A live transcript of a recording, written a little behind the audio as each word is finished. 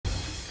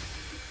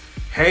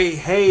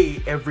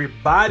Hey,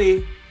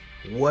 everybody.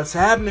 What's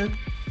happening?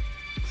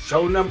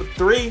 Show number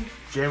 3,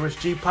 Jammers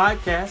G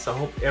Podcast. I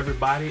hope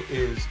everybody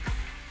is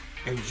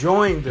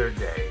enjoying their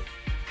day,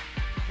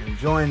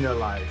 enjoying their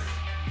life,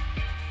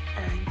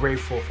 and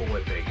grateful for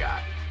what they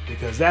got.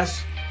 Because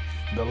that's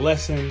the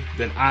lesson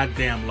that I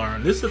damn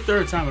learned. This is the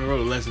third time in a row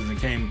the lessons that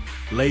came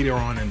later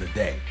on in the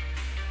day.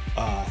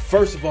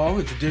 First of all,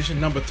 in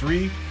tradition number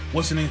 3,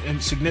 what's an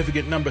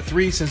significant number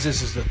 3 since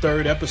this is the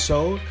third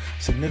episode?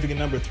 Significant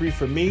number 3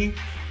 for me.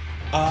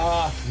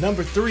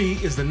 Number 3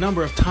 is the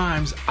number of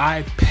times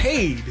I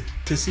paid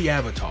to see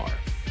Avatar.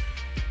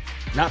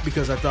 Not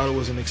because I thought it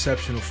was an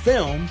exceptional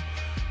film.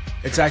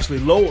 It's actually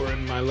lower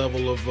in my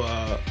level of,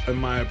 in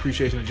my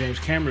appreciation of James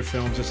Cameron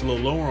films. It's a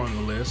little lower on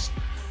the list.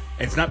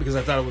 It's not because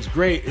I thought it was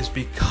great. It's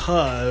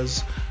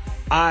because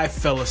I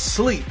fell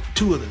asleep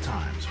 2 of the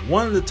times.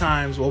 One of the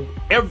times, 2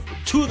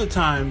 of the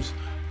times,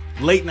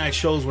 late night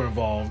shows were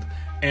involved,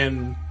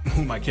 and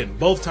who am I kidding?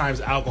 Both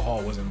times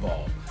alcohol was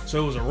involved.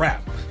 So it was a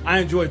wrap. I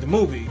enjoyed the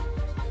movie,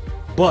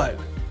 but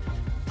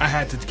I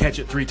had to catch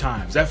it 3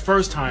 times. That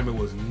first time, it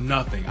was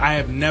nothing. I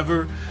have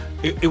never,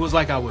 it was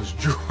like I was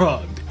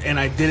drugged, and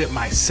I did it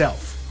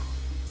myself.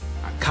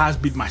 I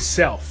Cosby'd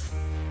myself.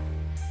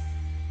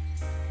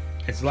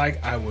 It's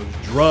like I was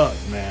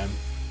drugged, man.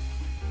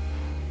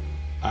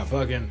 I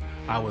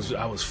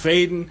was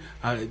fading.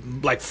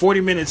 Like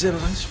 40 minutes in, I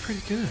was like, this is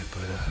pretty good,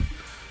 but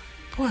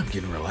boy, I'm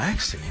getting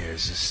relaxed in here.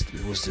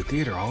 Was the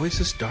theater always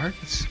this dark?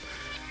 It's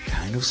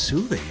kind of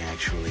soothing,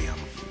 actually. I'm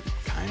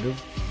kind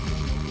of...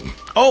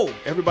 Oh,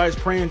 everybody's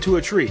praying to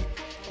a tree.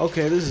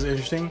 Okay, this is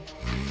interesting.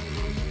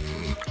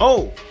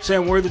 Oh,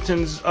 Sam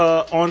Worthington's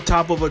on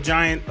top of a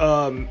giant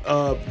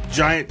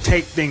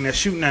tape thing that's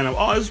shooting at him.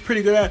 Oh, this is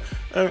pretty good.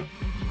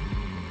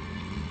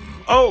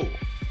 Oh,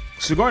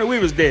 Sigourney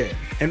Weaver's dead,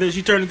 and then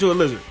she turned into a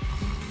lizard.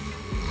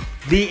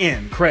 The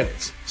end.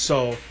 Credits.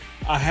 So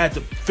I had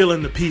to fill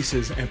in the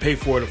pieces and pay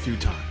for it a few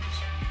times.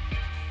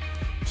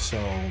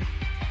 So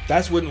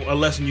that's what a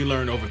lesson you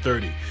learn over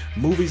 30.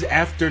 Movies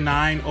after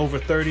 9 over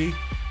 30,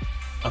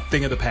 a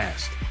thing of the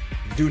past.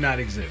 Do not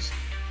exist.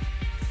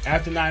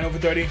 After 9 over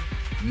 30,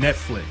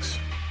 Netflix.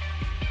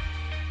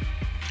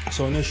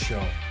 So in this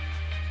show,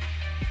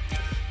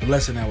 the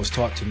lesson that was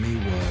taught to me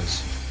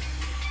was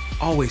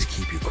always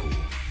keep you cool.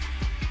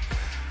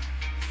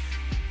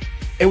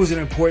 It was an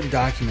important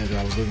document that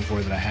I was looking for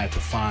that I had to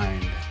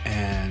find,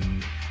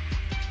 and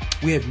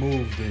we had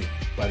moved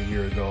about a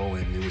year ago,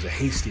 and it was a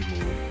hasty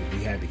move.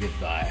 We had to get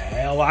the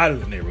hell out of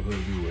the neighborhood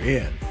we were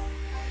in.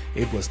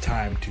 It was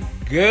time to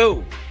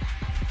go.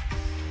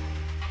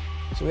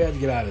 So we had to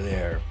get out of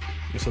there.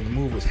 So the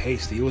move was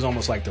hasty. It was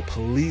almost like the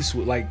police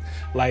would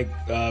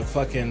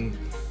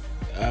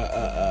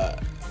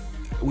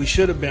we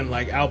should have been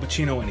like Al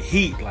Pacino in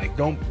Heat. Like,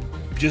 don't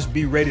just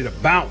be ready to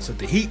bounce if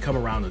the heat come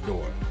around the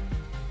door.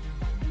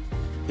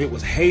 It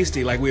was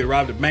hasty, like we had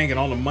robbed a bank and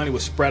all the money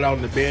was spread out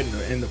in the bed,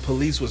 and the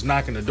police was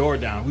knocking the door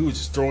down. We were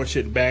just throwing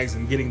shit in bags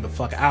and getting the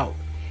fuck out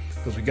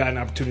because we got an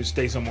opportunity to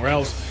stay somewhere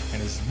else,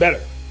 and it's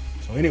better.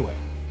 So anyway,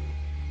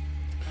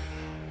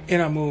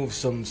 and I moved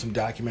some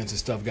documents and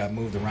stuff got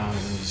moved around,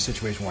 and it was a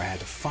situation where I had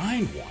to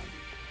find one,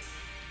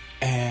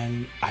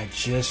 and I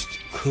just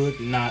could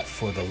not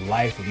for the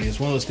life of me. It's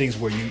one of those things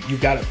where you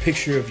got a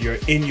picture of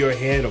in your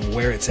head of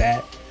where it's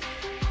at,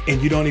 and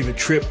you don't even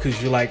trip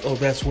because you're like, oh,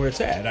 that's where it's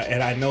at.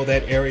 And I know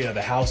that area of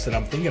the house that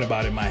I'm thinking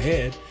about in my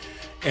head.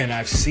 And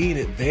I've seen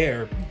it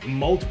there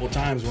multiple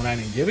times when I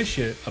didn't give a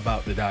shit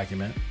about the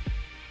document.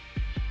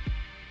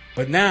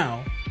 But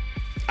now,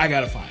 I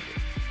gotta find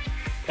it.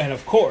 And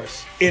of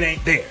course, it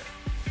ain't there.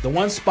 The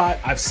one spot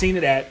I've seen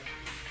it at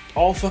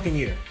all fucking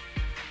year,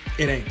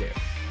 it ain't there.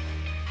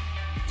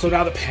 So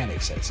now the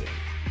panic sets in.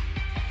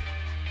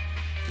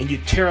 And you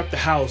tear up the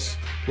house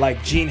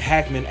like Gene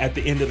Hackman at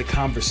the end of The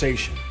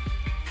Conversation.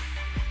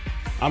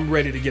 I'm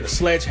ready to get a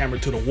sledgehammer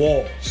to the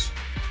walls,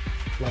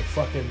 like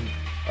fucking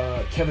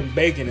Kevin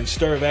Bacon in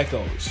Stir of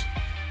Echoes.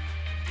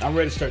 I'm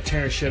ready to start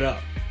tearing shit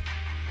up.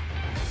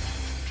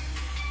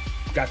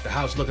 Got the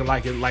house looking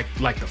like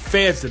the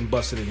feds done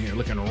busted in here,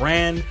 looking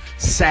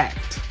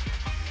ransacked.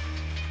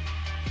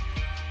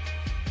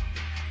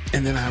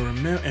 And then I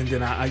remember, and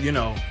then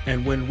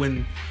and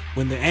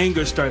when the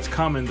anger starts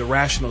coming, the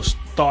rational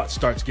thought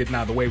starts getting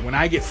out of the way. When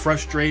I get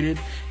frustrated,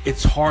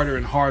 it's harder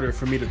and harder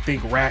for me to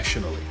think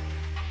rationally.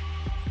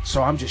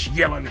 So I'm just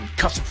yelling and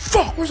cussing.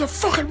 Fuck, where's the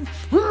fucking...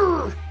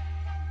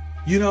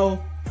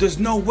 there's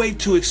no way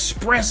to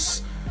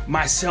express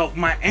myself,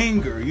 my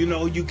anger.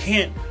 You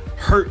can't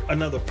hurt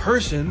another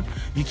person.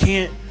 You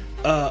can't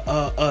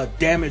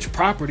damage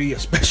property,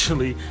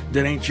 especially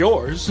that ain't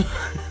yours.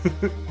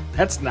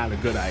 That's not a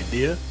good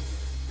idea.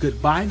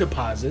 Goodbye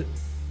deposit.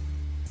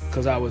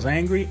 Because I was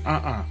angry?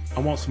 I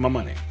want some of my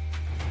money.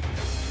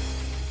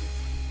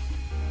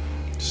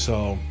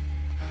 So...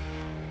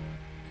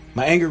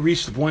 my anger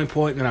reached the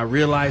point, and I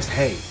realized,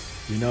 hey,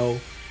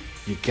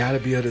 you gotta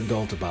be an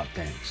adult about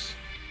things.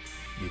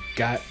 You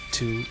got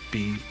to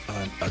be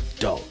an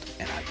adult.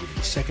 And I'll give you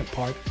the second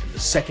part in the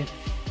second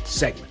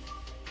segment.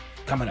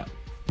 Coming up.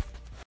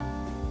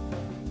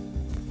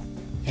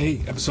 Hey,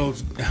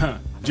 episodes,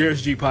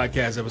 Jairus G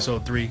Podcast,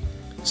 episode 3,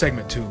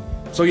 segment 2.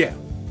 So yeah,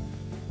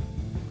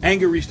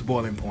 anger reached the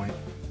boiling point.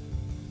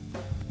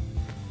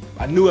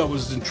 I knew I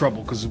was in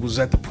trouble because it was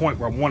at the point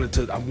where I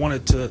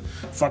wanted to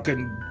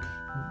fucking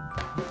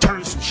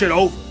turn some shit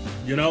over,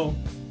 you know?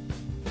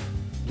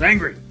 I was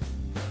angry.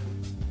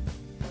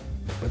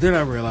 But then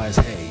I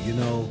realized, hey, you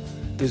know,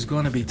 there's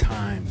going to be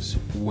times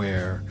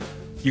where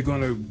you're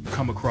going to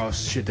come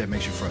across shit that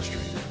makes you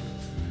frustrated.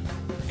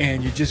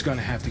 And you're just going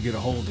to have to get a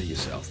hold of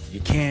yourself.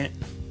 You can't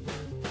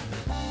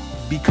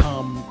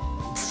become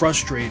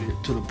frustrated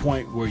to the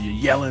point where you're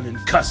yelling and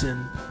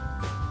cussing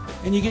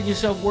and you get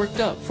yourself worked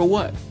up. For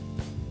what?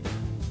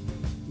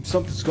 If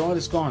something's gone,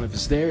 it's gone. If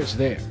it's there, it's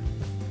there.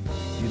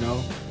 You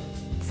know?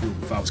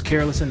 If I was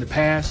careless in the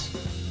past,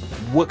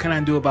 what can I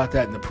do about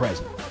that in the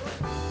present?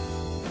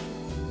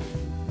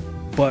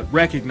 But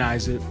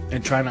recognize it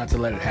and try not to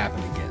let it happen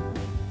again.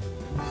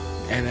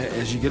 And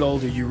as you get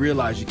older, you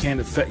realize you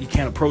can't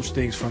approach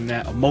things from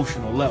that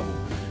emotional level.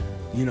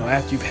 You know,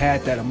 after you've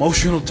had that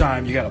emotional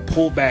time, you got to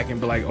pull back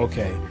and be like,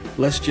 okay,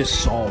 let's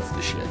just solve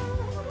the shit.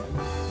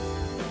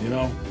 You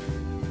know?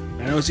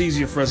 I know it's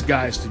easier for us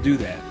guys to do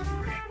that.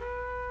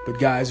 But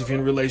guys, if you're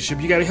in a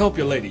relationship, you got to help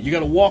your lady. You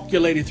got to walk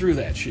your lady through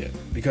that shit.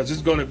 Because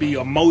it's going to be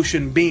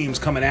emotion beams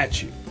coming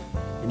at you.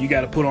 And you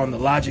got to put on the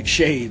logic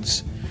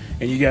shades.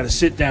 And you got to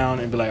sit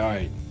down and be like, all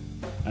right,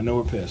 I know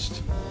we're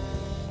pissed.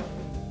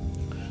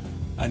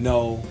 I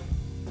know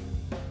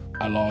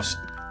I lost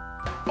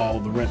all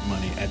the rent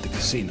money at the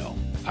casino.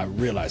 I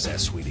realize that,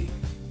 sweetie.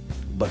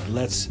 But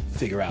let's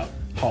figure out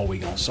how we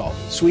gonna solve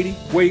it. Sweetie,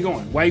 where you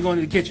going? Why you going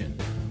to the kitchen?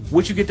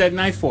 What you get that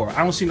knife for? I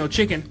don't see no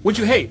chicken. What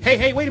you,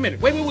 hey, wait a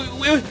minute. Wait.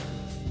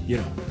 You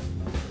know,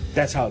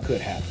 that's how it could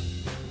happen.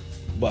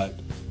 But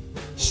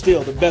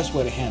still, the best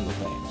way to handle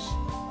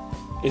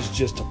things is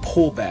just to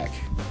pull back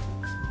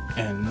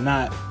and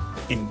not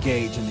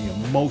engage in the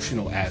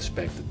emotional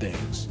aspect of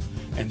things.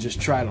 And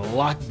just try to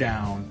lock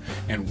down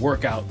and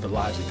work out the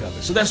logic of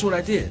it. So that's what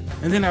I did.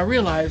 And then I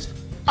realized,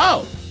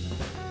 oh,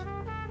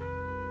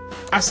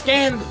 I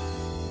scanned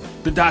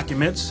the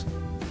documents,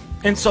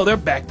 and so they're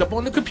backed up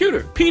on the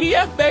computer.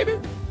 PDF, baby.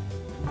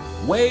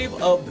 Wave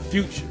of the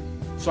future.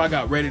 So I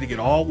got ready to get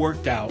all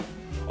worked out,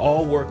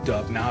 all worked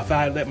up. Now, if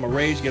I had let my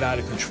rage get out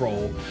of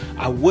control,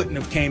 I wouldn't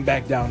have came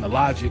back down to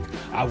logic.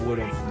 I would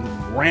have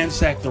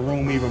ransacked the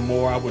room even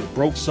more. I would have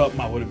broke something.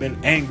 I would have been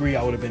angry.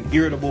 I would have been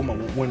irritable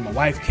when my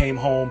wife came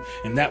home,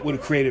 and that would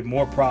have created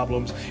more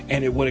problems,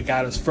 and it would have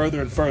got us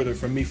further and further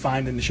from me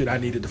finding the shit I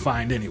needed to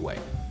find anyway.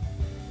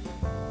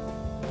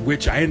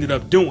 Which I ended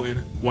up doing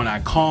when I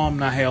calmed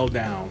the hell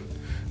down,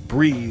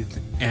 breathed,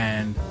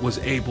 and was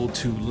able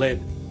to let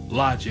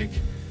logic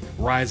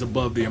rise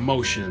above the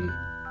emotion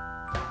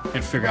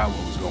and figure out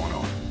what was going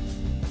on.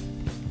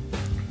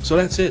 So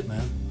that's it,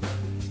 man.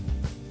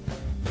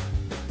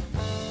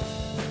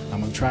 I'm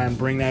going to try and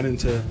bring that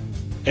into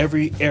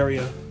every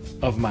area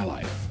of my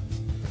life.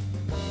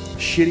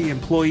 Shitty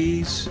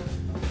employees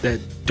that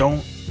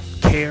don't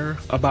care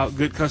about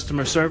good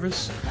customer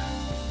service,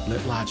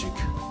 let logic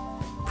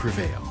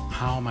prevail.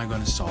 How am I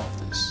going to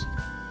solve this?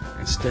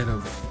 Instead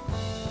of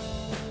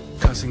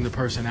cussing the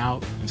person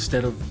out,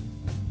 instead of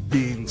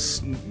being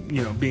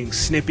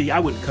snippy, I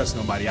wouldn't cuss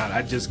nobody out.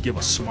 I'd just give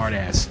a smart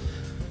ass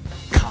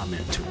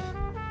comment to them.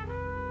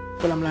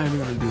 But I'm not even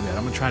going to do that.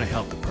 I'm going to try to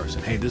help the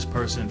person. Hey, this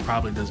person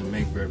probably doesn't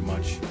make very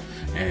much,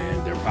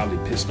 and they're probably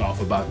pissed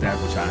off about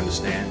that, which I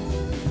understand.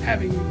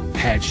 Having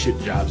had shit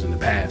jobs in the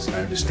past,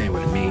 I understand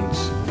what it means.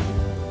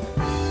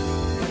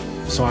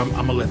 So I'm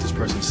going to let this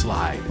person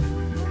slide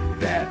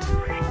that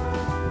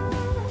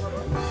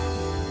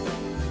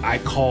I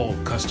call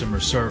customer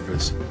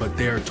service, but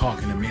they're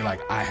talking to me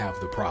like I have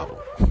the problem.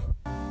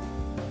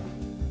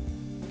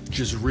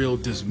 Just real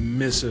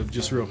dismissive,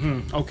 just real,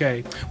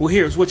 okay. Well,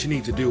 here's what you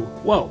need to do.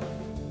 Whoa.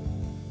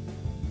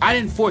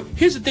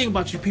 Here's the thing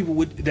about you people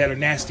that are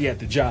nasty at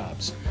the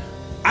jobs.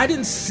 I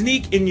didn't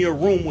sneak in your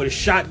room with a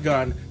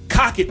shotgun,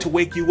 cock it to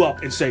wake you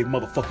up and say,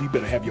 motherfucker, you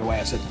better have your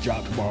ass at the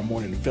job tomorrow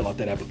morning and fill out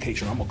that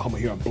application. I'm gonna come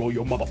in here and blow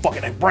your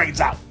motherfucking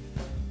brains out.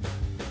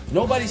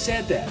 Nobody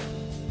said that.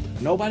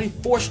 Nobody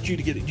forced you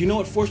to get it. You know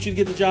what forced you to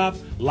get the job?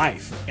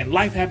 Life. And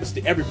life happens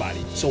to everybody.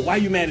 So why are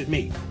you mad at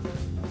me?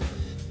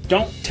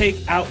 Don't take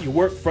out your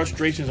work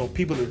frustrations on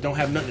people that don't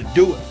have nothing to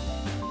do with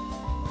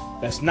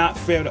it. That's not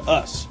fair to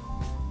us.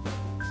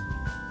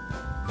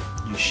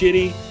 You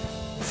shitty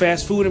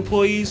fast food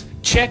employees,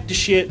 check the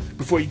shit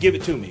before you give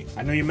it to me.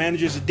 I know your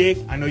manager's a dick.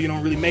 I know you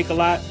don't really make a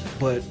lot,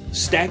 but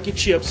stack your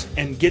chips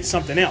and get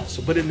something else.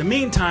 But in the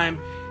meantime,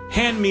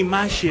 hand me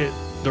my shit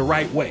the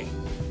right way.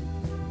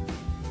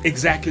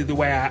 Exactly the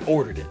way I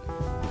ordered it.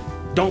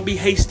 Don't be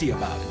hasty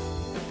about it.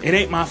 It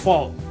ain't my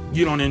fault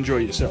you don't enjoy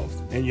yourself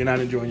and you're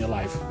not enjoying your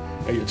life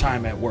or your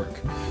time at work.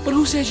 But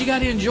who says you got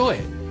to enjoy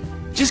it?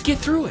 Just get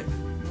through it.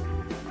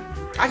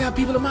 I got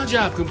people at my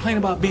job complain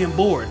about being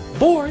bored.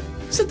 Bored?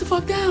 Sit the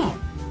fuck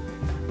down.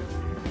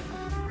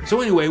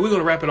 So anyway, we're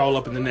going to wrap it all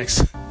up in the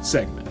next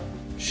segment.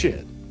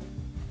 Shit.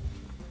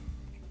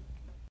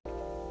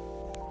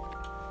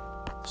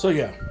 So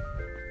yeah.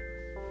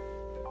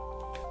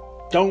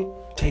 Don't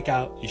take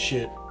out your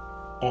shit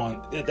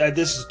on,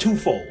 this is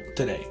twofold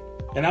today.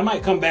 And I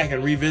might come back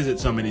and revisit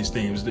some of these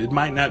themes. It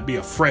might not be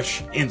a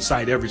fresh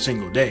insight every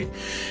single day.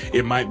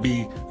 It might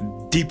be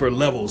deeper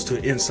levels to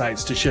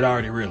insights to shit I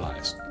already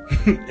realized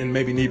and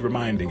maybe need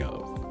reminding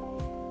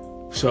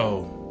of.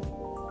 So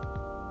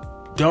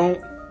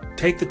don't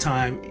take the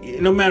time,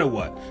 no matter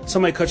what.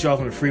 Somebody cuts you off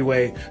on the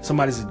freeway.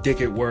 Somebody's a dick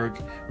at work.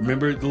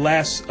 Remember the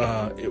last,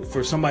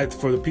 for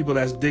the people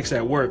that's dicks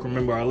at work,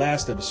 remember our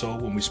last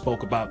episode when we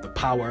spoke about the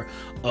power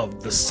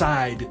of the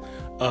side,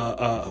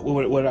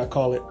 what did I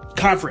call it?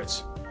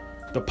 Conference.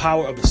 The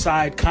power of the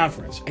side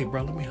conference. Hey,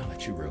 bro, let me holler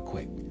at you real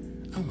quick.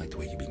 I don't like the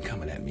way you've been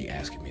coming at me,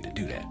 asking me to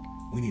do that.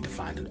 We need to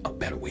find a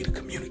better way to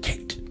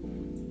communicate.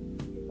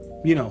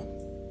 You know.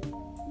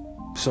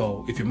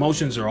 So if your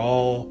emotions are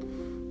all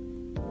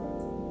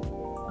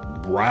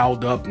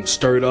riled up and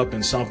stirred up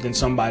in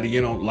somebody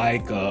you don't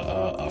like,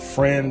 a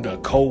friend, a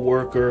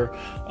co-worker,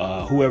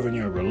 whoever in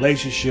your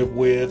relationship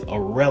with, a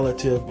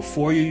relative,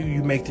 before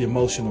you make the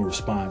emotional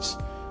response,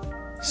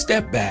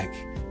 step back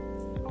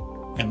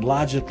and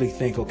logically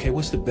think, okay,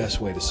 what's the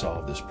best way to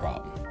solve this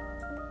problem?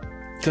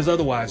 Because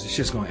otherwise it's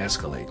just going to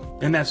escalate.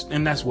 And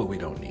that's what we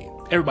don't need.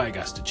 Everybody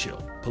got to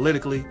chill.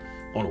 Politically,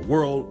 on a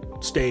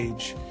world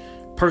stage,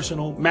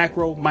 personal,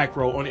 macro,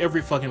 micro, on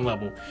every fucking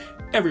level,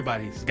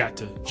 everybody's got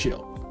to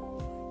chill.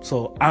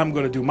 So I'm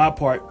going to do my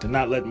part to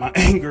not let my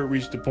anger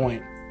reach the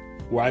point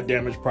where I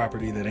damage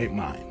property that ain't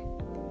mine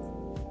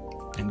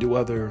and do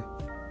other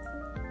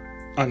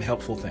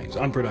unhelpful things,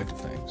 unproductive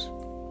things.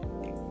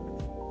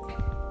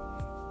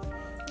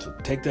 So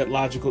take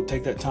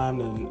that time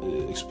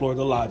to explore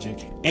the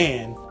logic,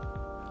 and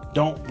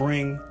don't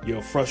bring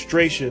your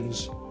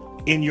frustrations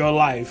in your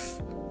life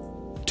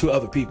to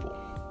other people.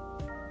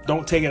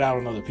 Don't take it out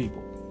on other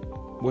people.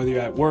 Whether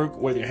you're at work,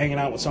 whether you're hanging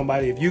out with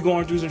somebody, if you're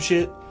going through some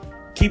shit,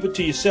 keep it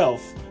to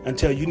yourself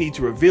until you need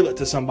to reveal it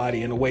to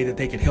somebody in a way that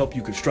they can help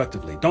you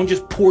constructively. Don't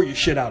just pour your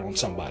shit out on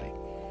somebody,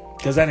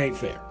 because that ain't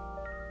fair.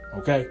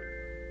 Okay?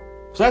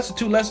 So that's the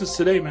 2 lessons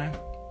today, man.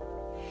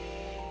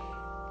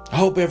 I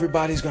hope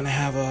everybody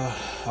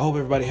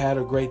had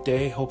a great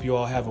day. Hope you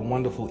all have a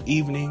wonderful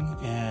evening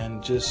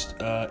and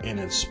just an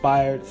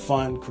inspired,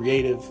 fun,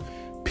 creative,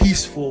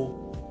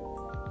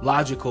 peaceful,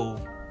 logical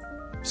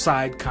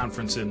side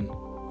conferencing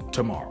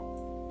tomorrow.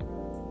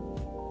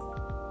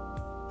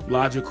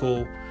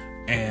 Logical,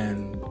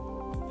 and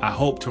I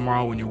hope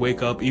tomorrow when you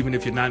wake up, even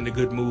if you're not in a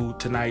good mood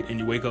tonight and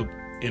you wake up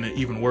in an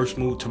even worse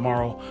mood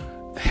tomorrow,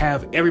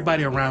 have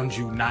everybody around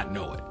you not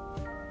know it.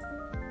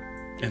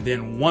 And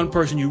then one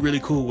person you really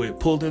cool with,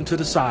 pull them to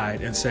the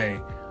side and say,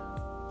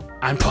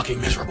 I'm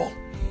fucking miserable.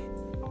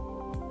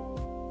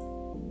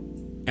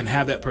 And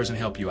have that person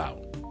help you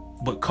out.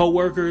 But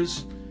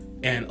coworkers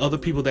and other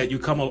people that you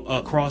come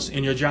across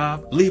in your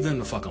job, leave them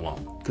the fuck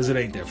alone, because it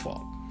ain't their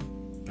fault.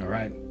 All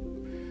right?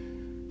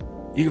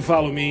 You can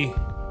follow me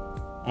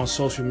on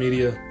social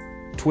media,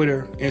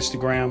 Twitter,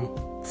 Instagram,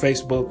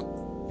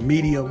 Facebook,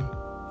 Medium,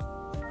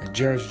 at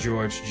Gerrence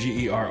George,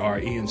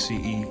 GERRENCE,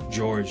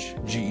 George,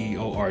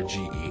 GEORGE.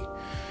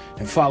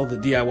 And follow the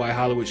DIY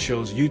Hollywood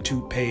Show's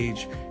YouTube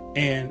page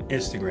and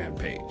Instagram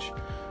page.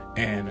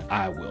 And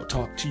I will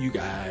talk to you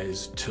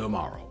guys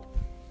tomorrow.